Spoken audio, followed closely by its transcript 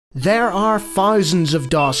There are thousands of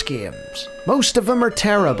DOS games. Most of them are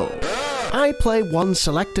terrible. I play one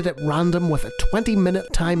selected at random with a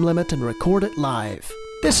 20-minute time limit and record it live.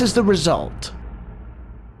 This is the result.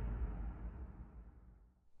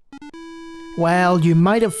 Well, you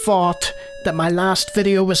might have thought that my last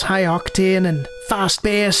video was high octane and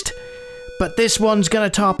fast-paced, but this one's gonna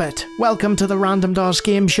top it. Welcome to the Random DOS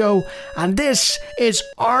Game Show, and this is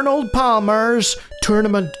Arnold Palmer's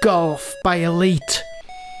Tournament Golf by Elite.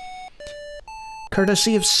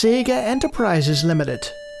 Courtesy of SEGA Enterprises Limited,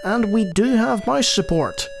 and we do have mouse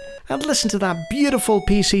support. And listen to that beautiful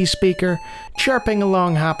PC speaker chirping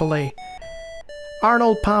along happily.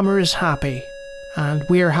 Arnold Palmer is happy, and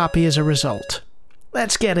we're happy as a result.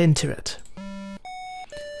 Let's get into it.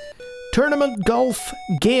 Tournament Golf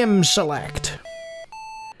Game Select.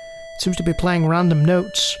 Seems to be playing random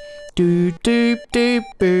notes. Do do do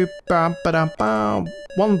boop bam ba dum bam.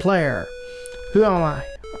 One player. Who am I?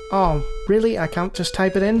 Oh, really? I can't just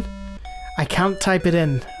type it in? I can't type it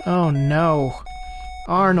in. Oh no.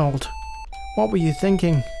 Arnold, what were you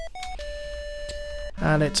thinking?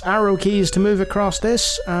 And it's arrow keys to move across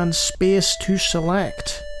this, and space to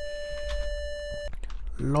select.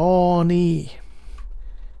 Lorny.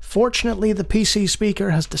 Fortunately, the PC speaker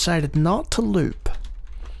has decided not to loop.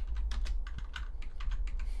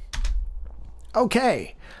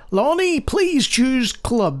 Okay. Lonnie, please choose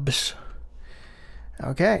clubs.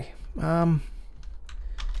 Okay,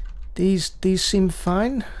 these seem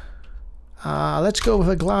fine. Let's go with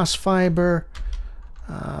a glass fiber.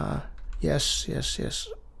 Yes.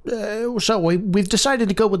 So we've decided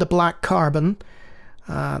to go with the black carbon,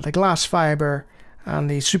 the glass fiber, and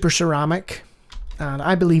the super ceramic, and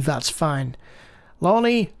I believe that's fine.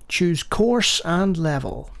 Lonnie, choose course and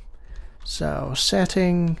level. So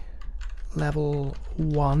setting level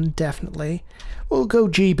 1, definitely. We'll go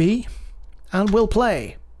GB. And we'll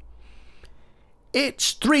play.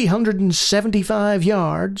 It's 375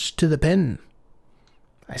 yards to the pin.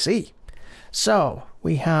 I see. So,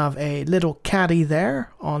 we have a little caddy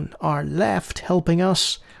there on our left helping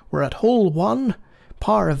us. We're at hole 1,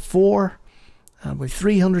 par of 4, and with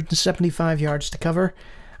 375 yards to cover.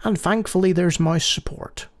 And thankfully there's mouse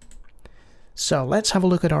support. So, let's have a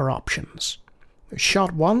look at our options.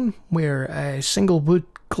 Shot 1, we're a single wood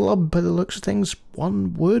club by the looks of things.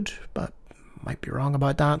 One wood, but might be wrong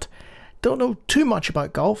about that. Don't know too much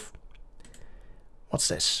about golf. What's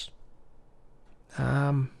this?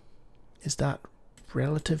 Is that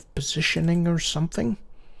relative positioning or something?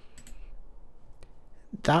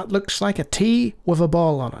 That looks like a tee with a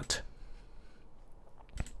ball on it.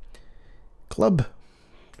 Club.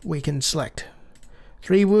 We can select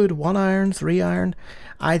 3 wood, 1 iron, 3 iron.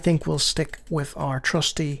 I think we'll stick with our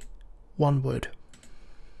trusty 1 wood.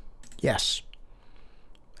 Yes.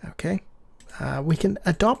 Okay. We can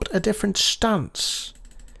adopt a different stance.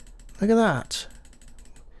 Look at that.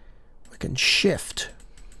 We can shift.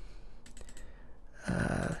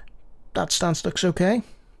 That stance looks okay.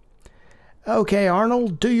 Okay,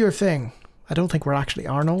 Arnold, do your thing. I don't think we're actually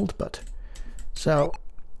Arnold, but... So,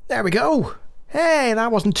 there we go. Hey,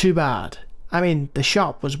 that wasn't too bad. I mean, the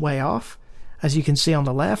shot was way off, as you can see on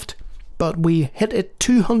the left, but we hit it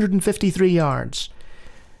 253 yards,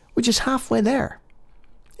 which is halfway there.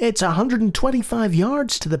 It's 125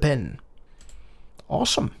 yards to the pin.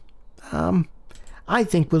 Awesome. I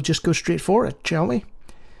think we'll just go straight for it, shall we?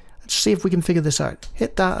 Let's see if we can figure this out.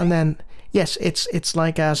 Hit that and then... Yes, it's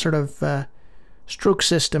like a sort of stroke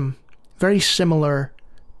system, very similar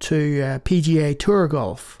to PGA Tour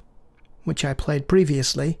Golf, which I played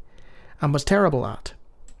previously and was terrible at.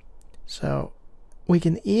 So we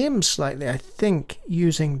can aim slightly, I think,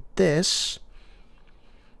 using this,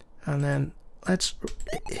 and then let's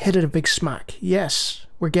hit it a big smack. Yes,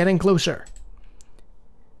 we're getting closer.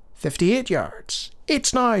 58 yards.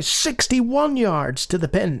 It's now 61 yards to the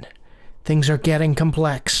pin. Things are getting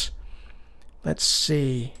complex. Let's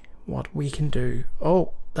see what we can do.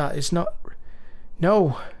 Oh, that is not...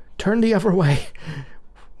 No, turn the other way.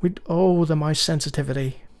 Oh, the mouse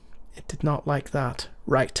sensitivity. It did not like that.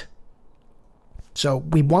 Right. So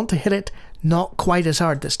we want to hit it not quite as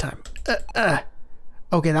hard this time.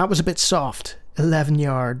 Okay, that was a bit soft. 11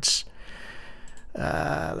 yards.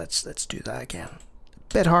 Let's do that again.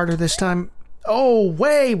 A bit harder this time. Oh,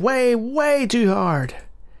 way too hard.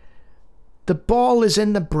 The ball is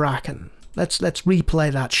in the bracken. Let's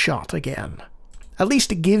replay that shot again. At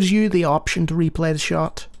least it gives you the option to replay the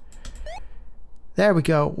shot. There we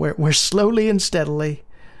go. We're slowly and steadily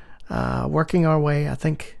working our way, I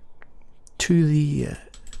think, to the...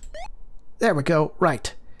 there we go.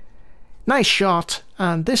 Right. Nice shot,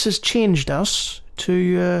 and this has changed us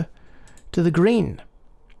to the green.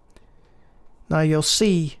 Now you'll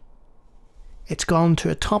see it's gone to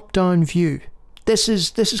a top-down view. This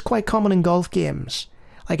is quite common in golf games.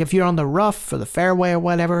 Like if you're on the rough or the fairway or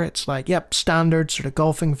whatever, it's like, yep, standard sort of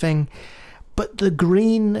golfing thing. But the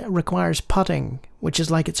green requires putting, which is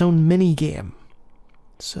like its own mini game.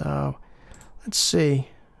 So let's see.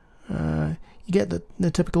 You get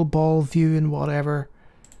the typical ball view and whatever.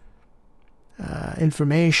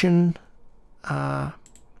 Information. We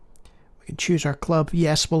can choose our club.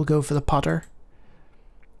 Yes, we'll go for the putter.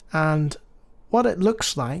 And what it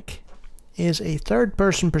looks like is a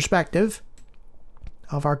third-person perspective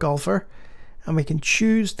of our golfer, and we can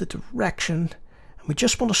choose the direction, and we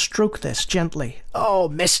just want to stroke this gently. Oh,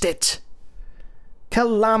 missed it!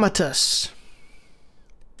 Calamitous!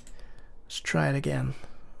 Let's try it again.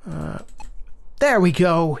 There we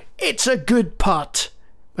go! It's a good putt!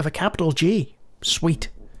 With a capital G. Sweet.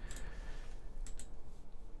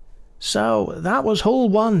 So, that was hole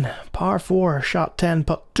 1, par 4, shot 10,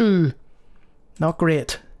 putt 2. Not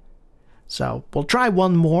great. So, we'll try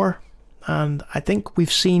one more, and I think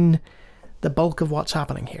we've seen the bulk of what's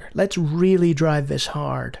happening here. Let's really drive this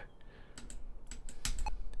hard.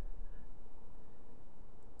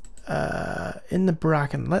 In the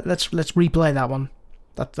bracken. Let's replay that one.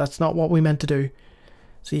 That's not what we meant to do.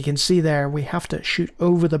 So you can see there, we have to shoot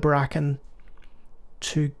over the bracken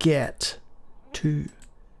to get to...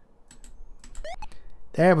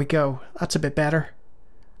 There we go. That's a bit better.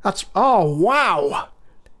 That's... Oh, wow!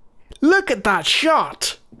 Look at that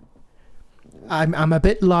shot! I'm a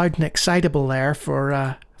bit loud and excitable there for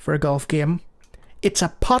a golf game. It's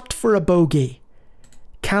a putt for a bogey.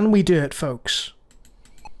 Can we do it, folks?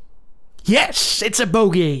 Yes! It's a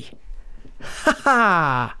bogey! Ha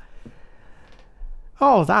ha!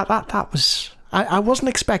 Oh, that was... I wasn't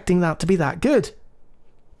expecting that to be that good.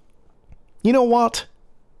 You know what?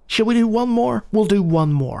 Shall we do one more? We'll do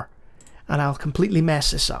one more. And I'll completely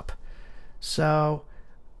mess this up. So,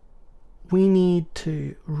 we need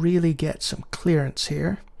to really get some clearance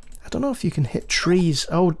here. I don't know if you can hit trees.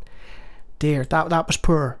 Oh, dear. That was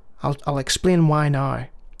poor. I'll explain why now.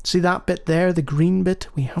 See that bit there, the green bit?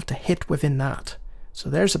 We have to hit within that. So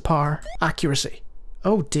there's a par. Accuracy.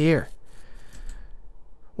 Oh, dear.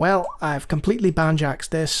 Well, I've completely banjaxed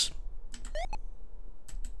this.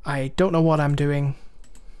 I don't know what I'm doing.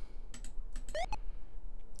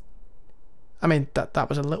 I mean, that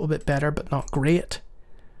was a little bit better, but not great.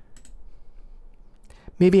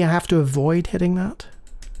 Maybe I have to avoid hitting that?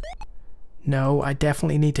 No, I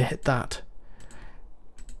definitely need to hit that.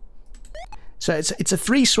 So it's a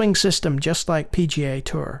free swing system, just like PGA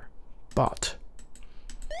Tour, but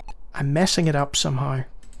I'm messing it up somehow.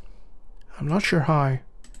 I'm not sure how.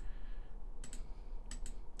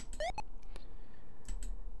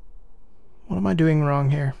 What am I doing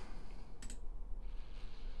wrong here?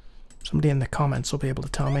 Somebody in the comments will be able to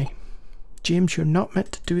tell me. James, you're not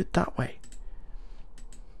meant to do it that way.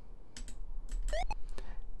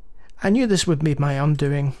 I knew this would be my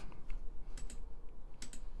undoing.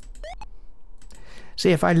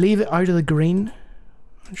 See, if I leave it out of the green...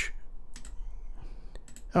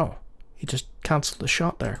 Oh, he just cancelled the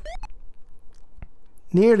shot there.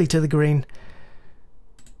 Nearly to the green.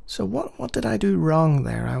 So what did I do wrong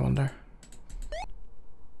there, I wonder?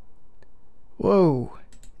 Whoa.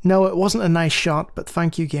 No, it wasn't a nice shot, but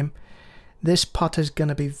thank you, game. This putt is going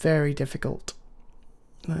to be very difficult.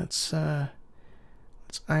 Let's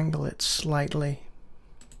angle it slightly.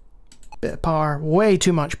 Bit of power. Way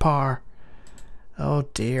too much power. Oh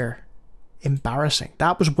dear. Embarrassing.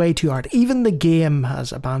 That was way too hard. Even the game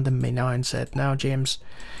has abandoned me now and said, "No, James,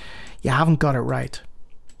 you haven't got it right.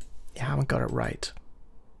 You haven't got it right."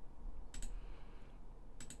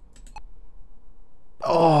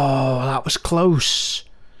 Oh, that was close.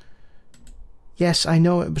 Yes, I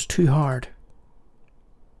know it was too hard.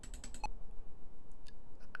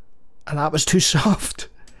 And that was too soft.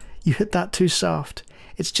 You hit that too soft.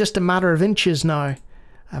 It's just a matter of inches now.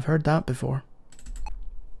 I've heard that before.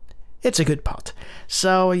 It's a good putt.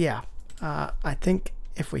 So yeah, I think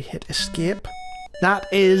if we hit escape, that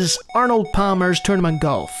is Arnold Palmer's Tournament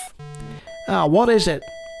Golf. What is it?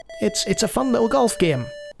 It's a fun little golf game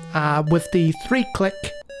with the 3-click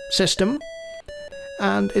system,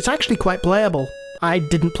 and it's actually quite playable. I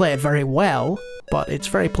didn't play it very well, but it's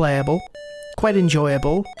very playable, quite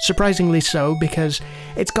enjoyable, surprisingly so, because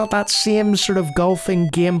it's got that same sort of golfing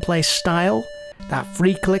gameplay style, that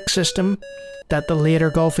 3-click system that the later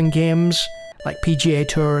golfing games like PGA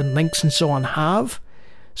Tour and Links and so on have.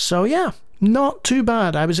 So yeah, not too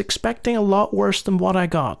bad. I was expecting a lot worse than what I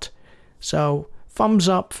got. So thumbs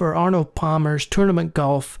up for Arnold Palmer's Tournament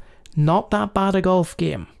Golf. Not that bad a golf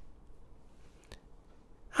game.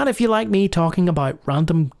 And if you like me talking about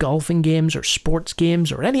random golfing games or sports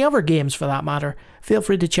games or any other games for that matter, feel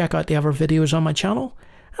free to check out the other videos on my channel.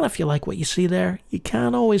 And if you like what you see there, you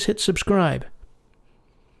can always hit subscribe.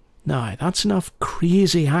 Now, that's enough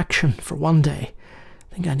crazy action for one day.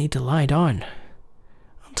 I think I need to lie down.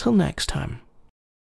 Until next time.